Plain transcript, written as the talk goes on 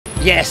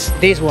Yes,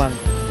 this one,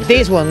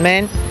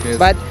 man. Yes.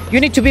 But you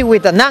need to be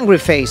with an angry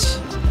face,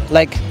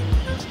 like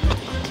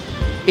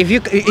if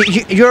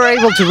you're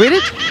able to read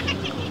it.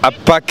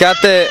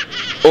 Appacate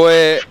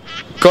o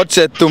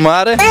coche tu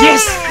mare?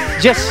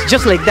 Yes,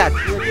 just like that.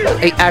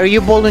 Are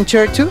you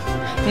volunteer too?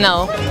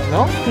 No.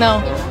 No.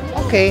 No.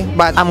 Okay,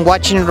 but I'm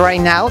watching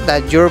right now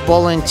that you're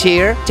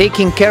volunteer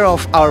taking care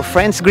of our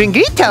friends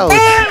Gringuitos.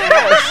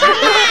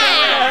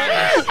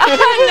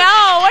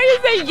 No, why do you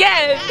say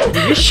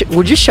yes?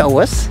 Would you show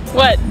us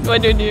What?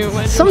 What do you do?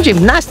 What some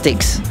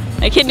gymnastics?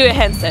 I can do a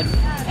handstand.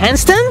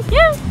 Handstand?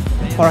 Yeah.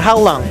 For how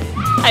long?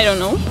 I don't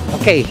know.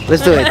 Okay,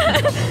 let's do it.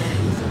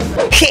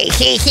 Hey,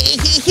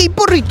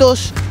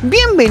 porritos,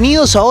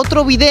 bienvenidos a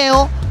otro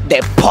video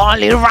de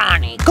Poli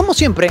Running. Como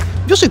siempre,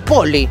 yo soy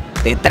Poli.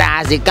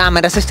 Detrás de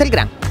cámaras está el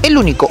gran, el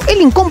único, el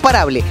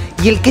incomparable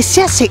y el que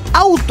se hace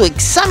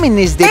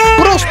autoexámenes de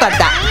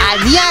próstata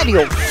a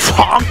diario.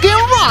 Fucking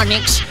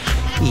Ronix.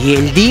 Y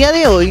el día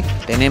de hoy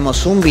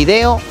tenemos un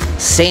video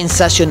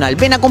sensacional.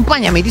 Ven,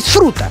 acompáñame y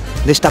disfruta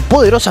de esta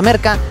poderosa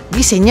merca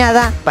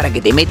diseñada para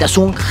que te metas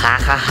un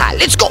jajaja.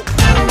 ¡Let's go!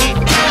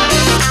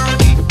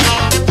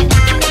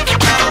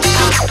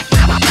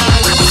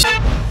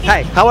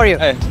 Hi, how are you?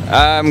 Hey,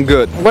 I'm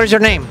good. What is your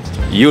name?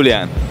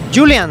 Julian.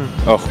 Julian.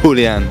 Oh,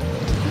 Julian.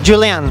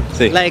 Julian.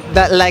 Sí.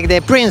 Like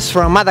the prince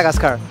from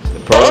Madagascar.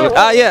 Probably.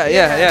 Ah,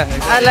 yeah.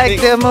 I like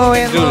the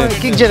movie. Julian.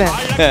 King Julian.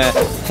 Yeah.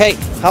 Hey,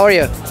 how are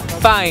you?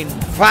 Fine.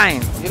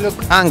 Fine. You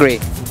look hungry.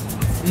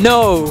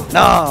 No.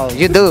 No,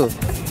 you do.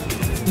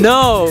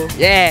 No.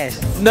 Yes.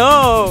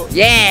 No.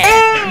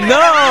 Yeah.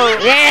 No.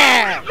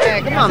 Yeah.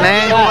 Hey, come on,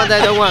 man. I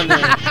don't want.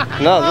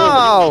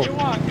 No.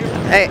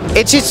 Hey,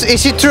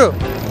 is it true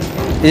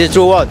Is it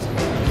true what?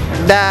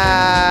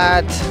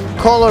 that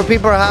color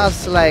people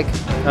has like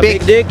A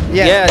big dick?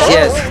 Yeah.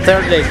 Yes.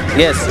 Third leg.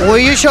 Yes. Will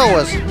you show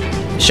us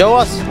Show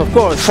us, of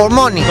course. for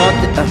money?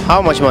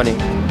 How much money?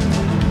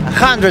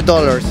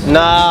 $100.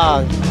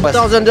 Nah.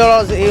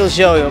 $1,000 he'll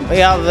show you. We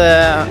have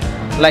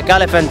like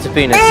elephant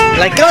penis.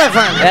 Like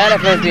elephant.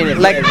 Elephant penis.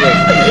 Like-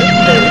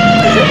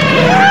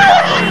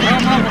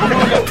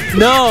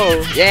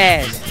 No.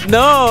 Yes.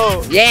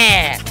 No.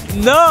 Yeah.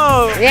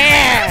 No.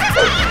 Yeah.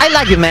 I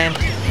like you, man.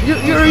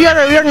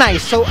 You're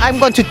nice. So I'm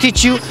going to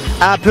teach you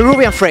a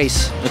Peruvian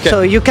phrase. Okay.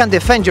 So you can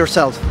defend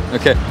yourself.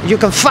 Okay. You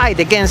can fight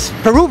against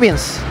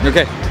Peruvians.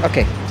 Okay.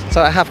 Okay.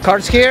 So I have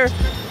cards here.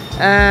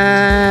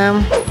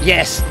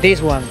 Yes,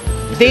 this one,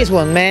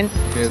 man.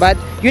 Yes. But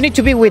you need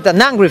to be with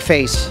an angry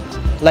face,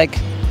 like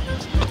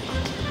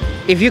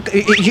if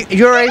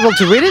you're able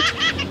to read it.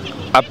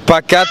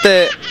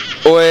 Appacate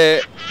o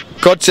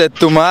coche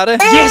tu mare?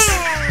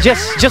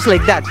 Yes, just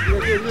like that.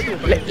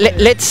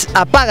 Let's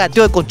apágate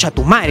o concha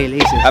tu madre, le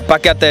dices.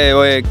 Appacate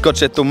o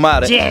coche tu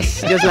mare?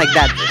 Yes, just like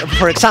that.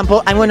 For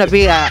example, I'm gonna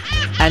be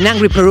an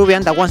angry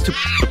Peruvian that wants to.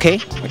 Okay.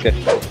 Okay.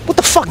 What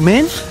the fuck,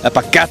 man?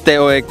 Appacate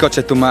o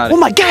coche tu mare? Oh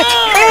my god.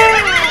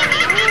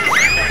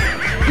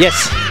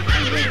 Yes.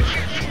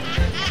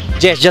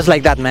 Yes, just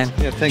like that, man.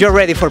 Yeah, thank You're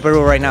ready for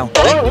Peru right now.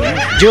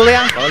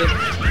 Julia?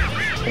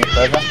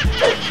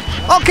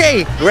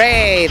 Okay,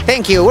 great.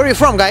 Thank you. Where are you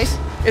from, guys?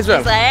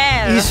 Israel.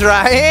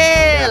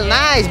 Israel.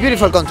 Nice,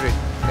 beautiful country.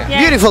 Yeah.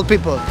 Beautiful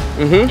people.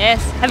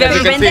 Yes. Have you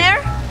ever been there?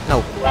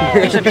 No,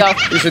 You should go.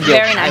 You should go.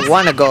 Very nice. I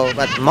wanna go,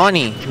 but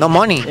money, no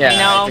money. I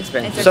know. it's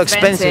expensive. It's So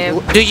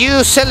expensive. Do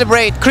you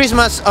celebrate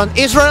Christmas on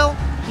Israel?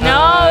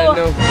 No.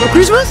 No. No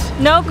Christmas?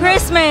 No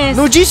Christmas.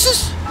 No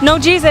Jesus? No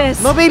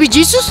Jesus. No baby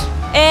Jesus?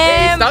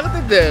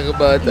 Started there,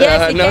 but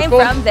Yes, he came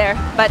from there,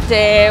 but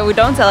we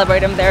don't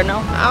celebrate him there, no.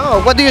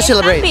 Oh, what do you Some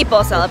celebrate?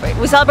 people celebrate.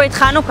 We celebrate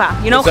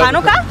Hanukkah. You know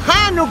Hanukkah?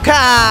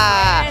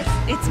 Hanukkah! Yes,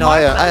 it's No,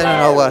 I don't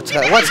know what's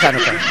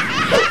Hanukkah.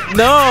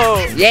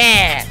 No.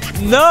 Yeah!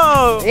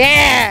 No.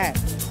 Yeah!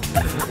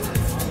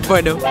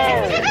 Bueno.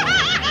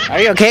 Are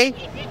you okay?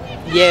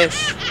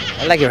 Yes.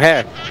 I like your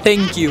hair.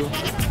 Thank you.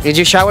 Did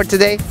you shower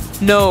today?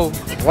 No.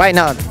 Why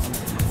not?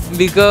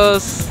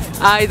 Because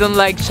I don't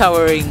like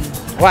showering.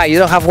 Why? You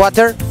don't have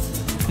water?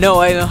 No,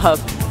 I don't have.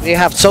 Do you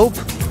have soap?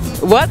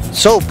 What?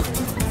 Soap.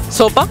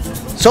 Sopa?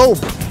 Soap.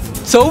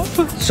 Soap?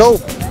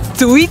 Soap.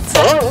 To eat?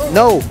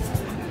 No.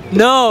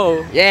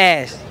 No.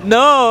 Yes.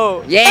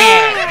 No.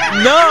 Yeah.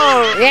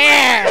 No.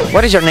 Yeah.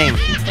 What is your name?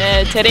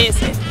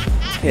 Teresa.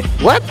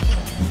 What?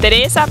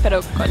 Teresa,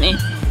 pero con E.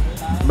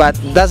 But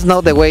that's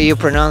not the way you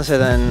pronounce it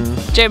in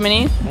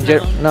Germany.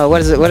 No,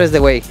 what is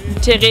the way?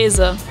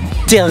 Teresa.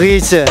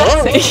 Teresa.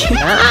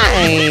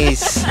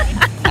 Nice.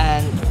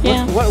 And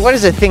Yeah. what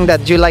is the thing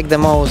that you like the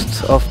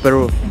most of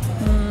Peru?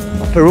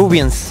 Of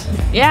Peruvians.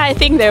 Yeah, I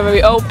think they're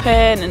very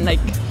open and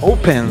like,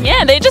 Open.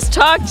 yeah, they just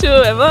talk to.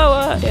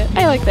 Yeah,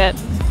 I like that.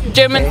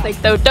 Germans Okay.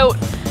 like don't.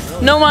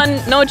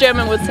 No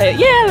German would say,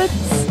 yeah,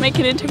 let's make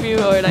an interview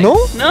or like. No?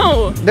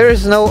 No. There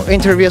is no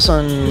interviews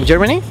on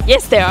Germany?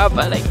 Yes, there are,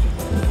 but like,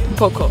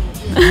 poco.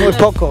 Muy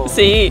poco.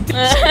 Sí.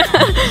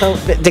 So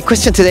the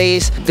question today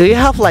is, do you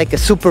have like a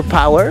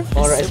superpower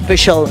or a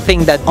special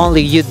thing that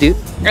only you do?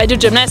 I do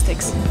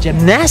gymnastics.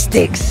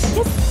 Gymnastics.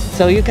 Yes.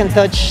 so you can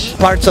touch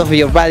parts of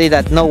your body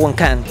that no one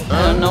can.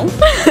 I don't know.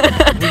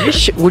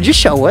 Would you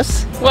show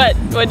us? What?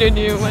 What do you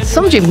do? What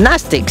Some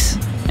gymnastics.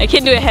 I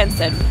can do a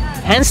handstand.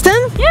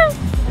 Handstand? Yeah.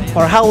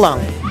 For how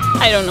long?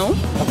 I don't know.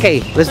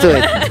 Okay, let's do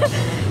it.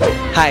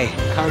 Hi,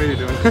 How are you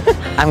doing?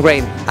 I'm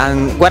great.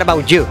 And what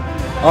about you?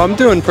 Oh, I'm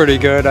doing pretty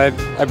good.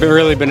 I've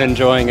really been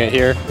enjoying it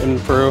here in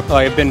Peru.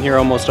 I've been here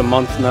almost a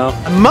month now.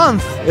 A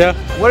month? Yeah.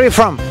 Where are you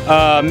from?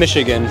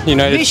 Michigan,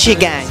 United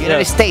Michigan,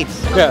 United Yeah. States.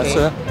 Yeah,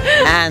 so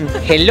And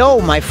hello,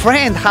 my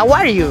friend, how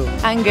are you?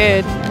 I'm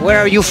good. Where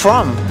are you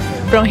from?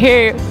 From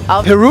here,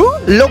 I'll Peru?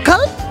 Local?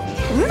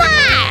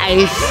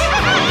 Nice!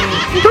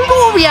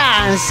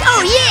 Peruvians!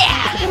 Oh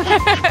yeah!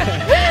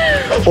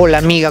 Hola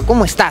amiga,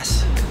 ¿cómo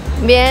estás?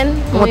 Bien.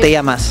 ¿Cómo muy- te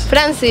llamas?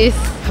 Francis.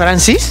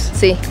 ¿Francis?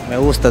 Sí, Me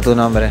gusta tu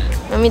nombre.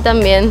 a mí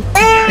también.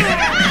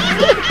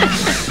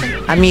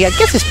 Amiga,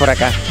 ¿qué haces por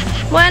acá?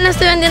 Bueno,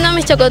 estoy vendiendo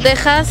mis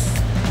chocotejas.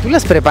 ¿Tú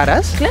las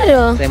preparas?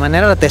 Claro. ¿De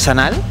manera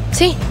artesanal?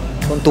 Sí,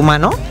 ¿Con tu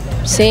mano?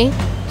 sí.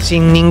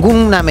 ¿Sin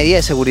ninguna medida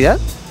de seguridad?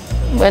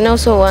 Bueno,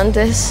 uso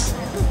guantes.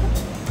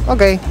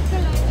 Ok.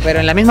 ¿Pero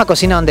en la misma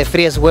cocina donde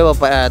fríes huevo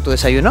para tu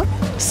desayuno?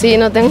 Sí,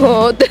 no tengo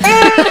otra.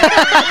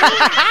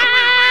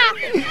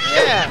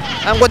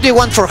 And what do you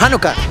want for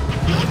Hanukkah?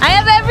 I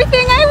have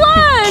everything I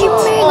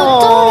want.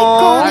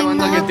 I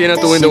want Argentina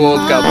to win the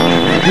World Cup.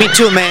 Me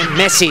too, man.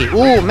 Messi.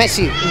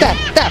 Messi. Tap,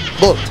 tap,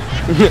 bolt.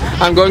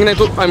 I'm going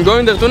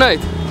there tonight.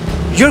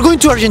 You're going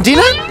to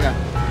Argentina?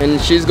 And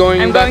she's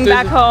going I'm back going to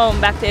back home,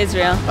 back to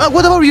Israel.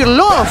 What about your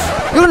love?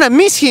 You're gonna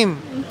miss him.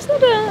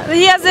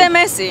 He has a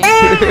Messi.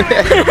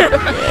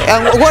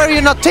 And why are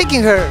you not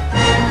taking her?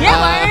 Yeah,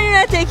 why are you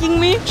not taking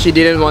me? She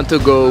didn't want to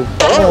go.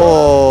 She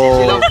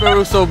Oh, loves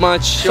Peru so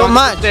much. She so wants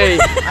much. to stay.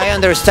 I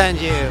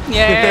understand you.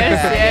 Yes,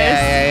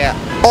 yes.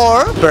 Yeah.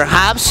 Or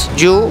perhaps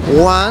you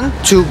want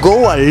to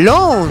go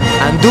alone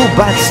and do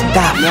bad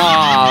stuff.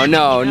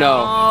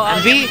 No.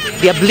 And be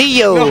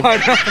Diablillo.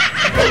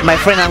 My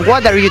friend, and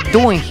what are you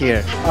doing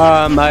here?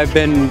 I've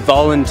been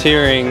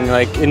volunteering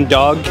like in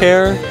dog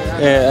care,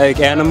 like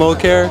animal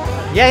care.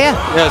 Yeah.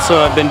 Yeah, so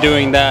I've been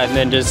doing that and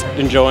then just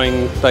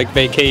enjoying like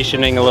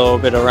vacationing a little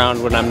bit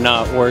around when I'm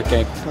not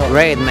working.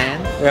 Great, man.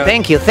 Yeah.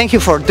 Thank you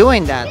for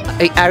doing that.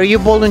 Are you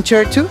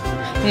volunteer too?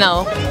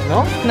 No,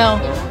 No? no.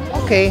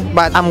 Okay,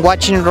 but I'm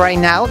watching right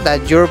now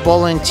that you're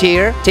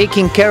volunteer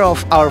taking care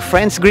of our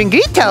friends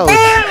Gringuitos.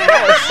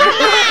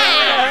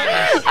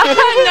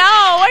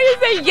 No, why do you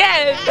say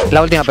yes?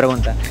 La última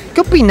pregunta.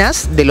 ¿Qué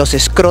opinas de los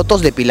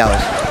escrotos depilados?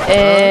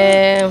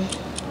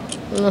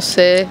 No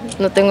sé,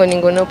 no tengo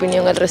ninguna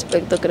opinión al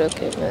respecto, creo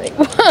que me da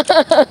igual.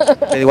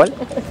 ¿Te da igual?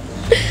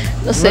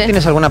 No ¿No sé.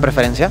 tienes alguna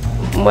preferencia?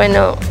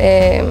 Bueno,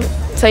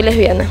 soy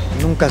lesbiana.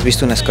 ¿Nunca has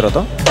visto un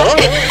escroto?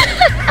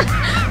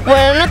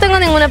 Bueno, no tengo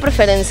ninguna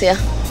preferencia.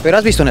 Pero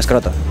has visto un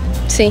escroto.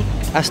 Sí.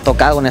 ¿Has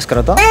tocado un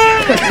escroto?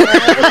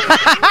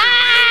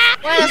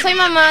 Bueno, soy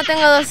mamá,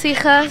 tengo 2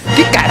 hijas.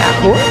 ¿Qué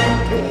carajo?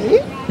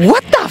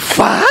 What the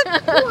fuck?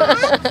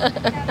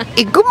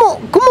 ¿Y cómo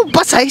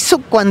pasa eso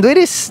cuando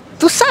eres,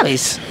 tú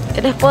sabes?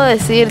 ¿Qué les puedo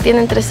decir?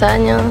 Tienen 3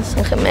 años,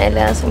 son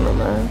gemelas, son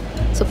mamá.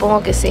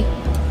 Supongo que sí.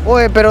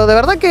 Oye, pero de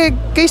verdad que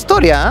qué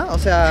historia, ¿eh? O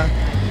sea,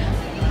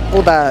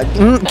 puta,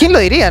 ¿quién lo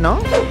diría, no?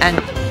 And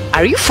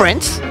are you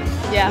friends?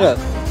 Yeah.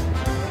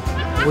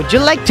 Would you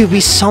like to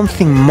be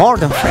something more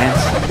than friends?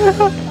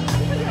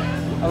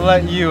 I'll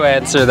let you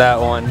answer that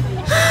one.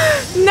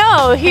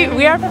 No,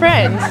 we are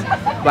friends.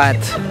 But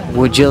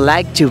would you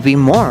like to be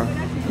more?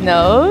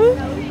 No,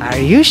 Are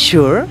you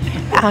sure?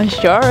 I'm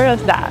sure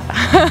of that.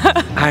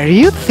 Are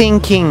you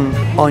thinking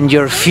on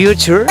your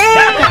future?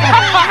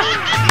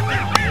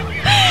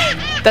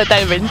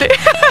 Totalmente.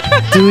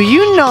 Do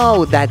you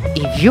know that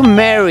if you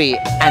marry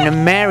an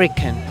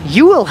American,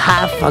 you will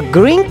have a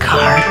green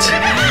card?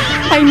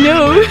 I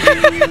know.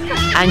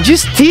 And you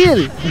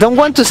still don't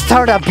want to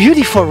start a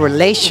beautiful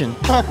relation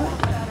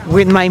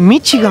with my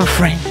Michigan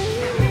friend.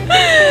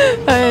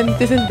 And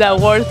this is the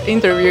worst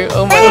interview.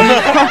 Oh my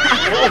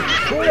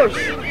god.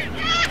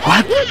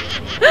 What?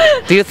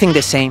 Do you think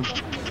the same?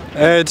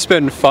 It's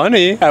been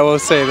funny, I will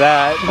say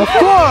that. Of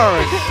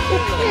course.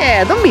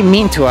 Yeah, don't be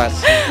mean to us.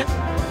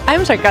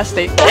 I'm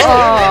sarcastic.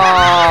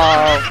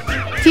 Oh,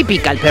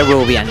 typical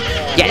Peruvian.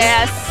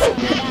 Yes.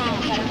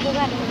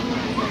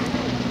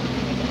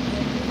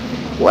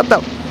 What the?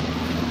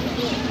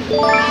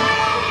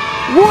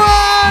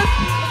 What?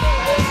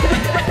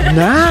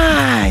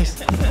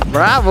 Nice.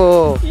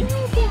 Bravo.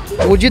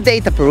 Would you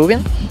date a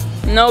Peruvian?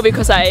 No,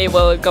 because I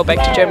will go back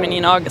to Germany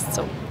in August,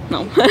 so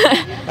no.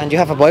 And you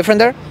have a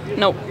boyfriend there?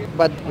 No.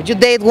 But would you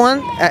date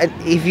one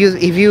if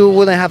you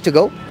wouldn't have to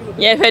go?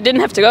 Yeah, if I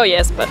didn't have to go,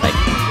 yes, but like,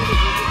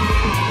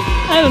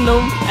 I don't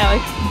know,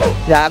 Alex.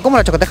 Ya, ¿cómo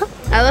la chocoteja?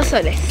 A 2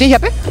 soles. ¿Sí,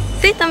 yape?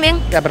 Sí,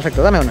 también. Ya,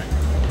 perfecto, dame una.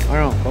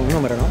 Bueno, con un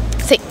número, ¿no?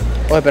 Sí.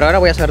 Oye, pero ahora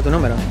voy a saber tu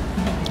número.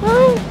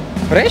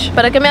 ¿Fresh?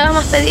 Para que me hagas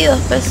más pedidos,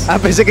 pues. Ah,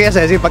 pensé que ibas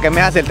a decir para que me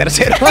hagas el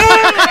tercero.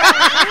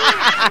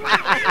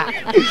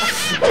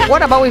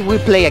 What about if we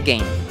play a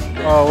game?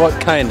 Oh, what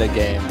kind of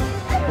game?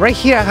 Right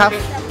here I have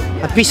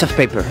a piece of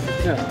paper.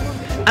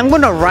 I'm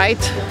gonna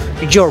write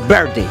your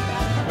birthday.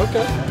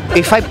 Okay.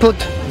 If I put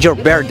your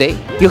birthday,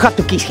 you have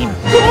to kiss him.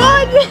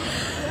 What?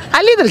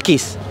 A little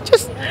kiss.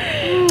 Just.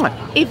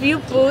 If you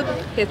put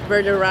his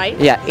birthday right.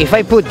 Yeah, if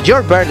I put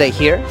your birthday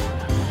here,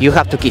 you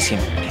have to kiss him.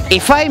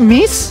 If I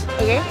miss,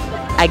 Okay.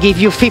 I give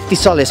you 50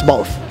 soles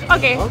both.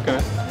 Okay. Okay.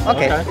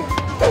 Okay.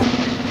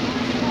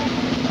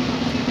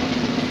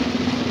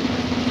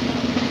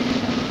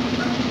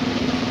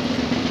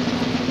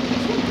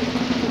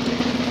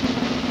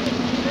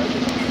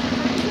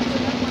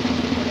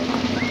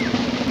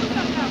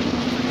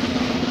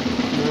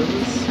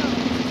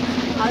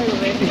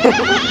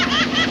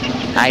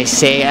 I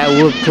say I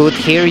will put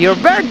here your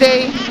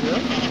birthday.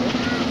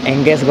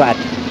 And guess what?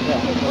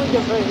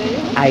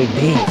 I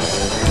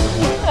did.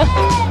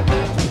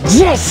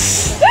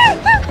 Yes!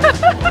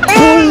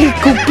 Holy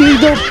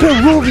Cupido,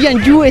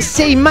 Peruvian,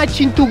 USA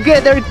matching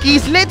together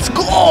kiss. Let's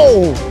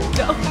go!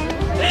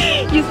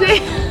 You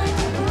say?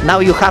 Now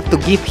you have to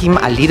give him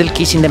a little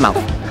kiss in the mouth.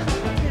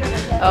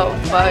 Oh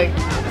fuck.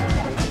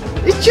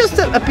 It's just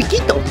a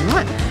piquito.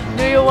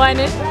 Do you want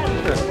it?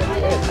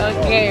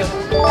 Okay.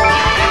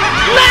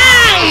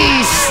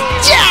 Nice!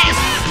 Yes!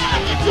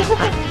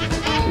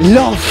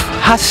 Love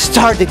has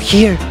started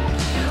here.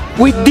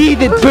 We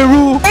did it,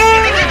 Peru.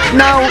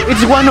 Now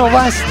it's one of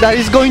us that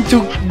is going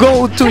to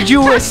go to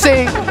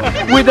USA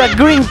with a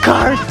green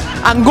card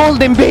and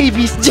golden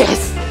babies.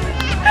 Yes!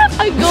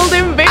 A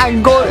golden baby.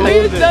 And golden. Are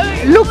you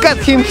sorry? Look at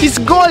him, he's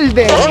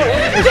golden.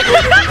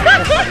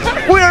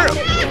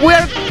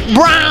 We're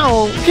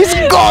brown. He's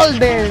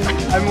golden.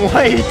 I'm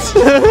white.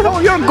 Oh,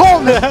 you're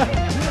golden.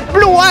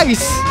 Blue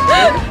eyes.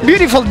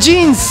 Beautiful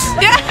jeans.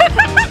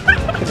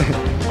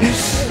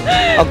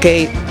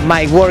 Okay,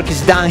 my work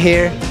is done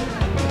here.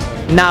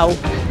 Now,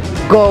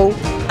 go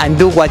and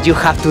do what you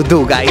have to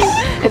do, guys.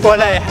 What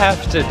I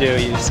have to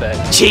do, you said.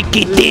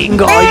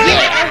 Chiquitingo,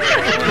 yeah!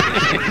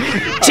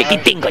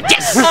 Chiquitingo,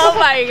 yes! Oh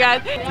my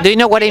god. Do you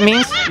know what it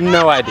means?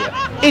 No idea.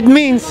 It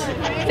means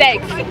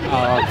Sex.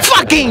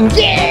 fucking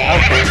yeah!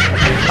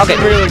 Okay.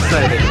 I'm really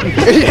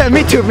excited. Yeah,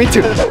 me too, me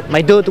too.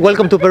 My dude,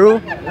 welcome to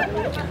Peru.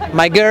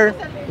 My girl,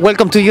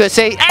 welcome to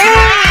USA.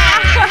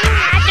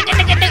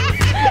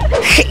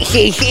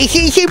 Hey,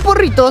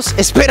 porritos,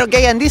 espero que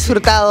hayan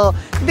disfrutado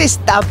de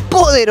esta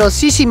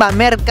poderosísima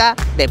merca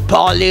de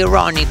Poli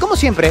Ronnie. Como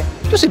siempre,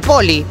 yo soy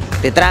Poli,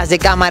 detrás de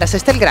cámaras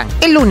está el gran,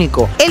 el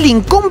único, el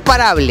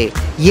incomparable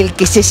y el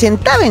que se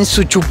sentaba en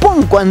su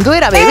chupón cuando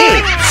era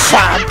bebé,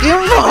 fucking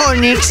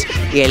Ronix.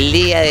 Y el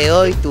día de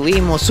hoy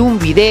tuvimos un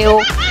video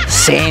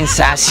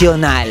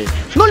sensacional.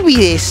 No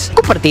olvides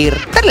compartir,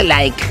 darle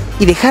like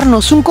y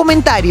dejarnos un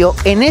comentario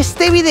en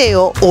este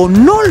video o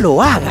no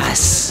lo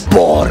hagas,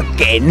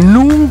 porque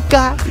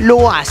nunca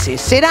lo haces.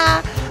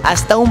 Será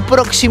hasta un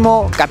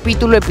próximo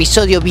capítulo,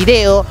 episodio,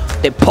 video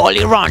de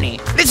Poli Ronnie.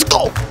 ¡Let's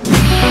go!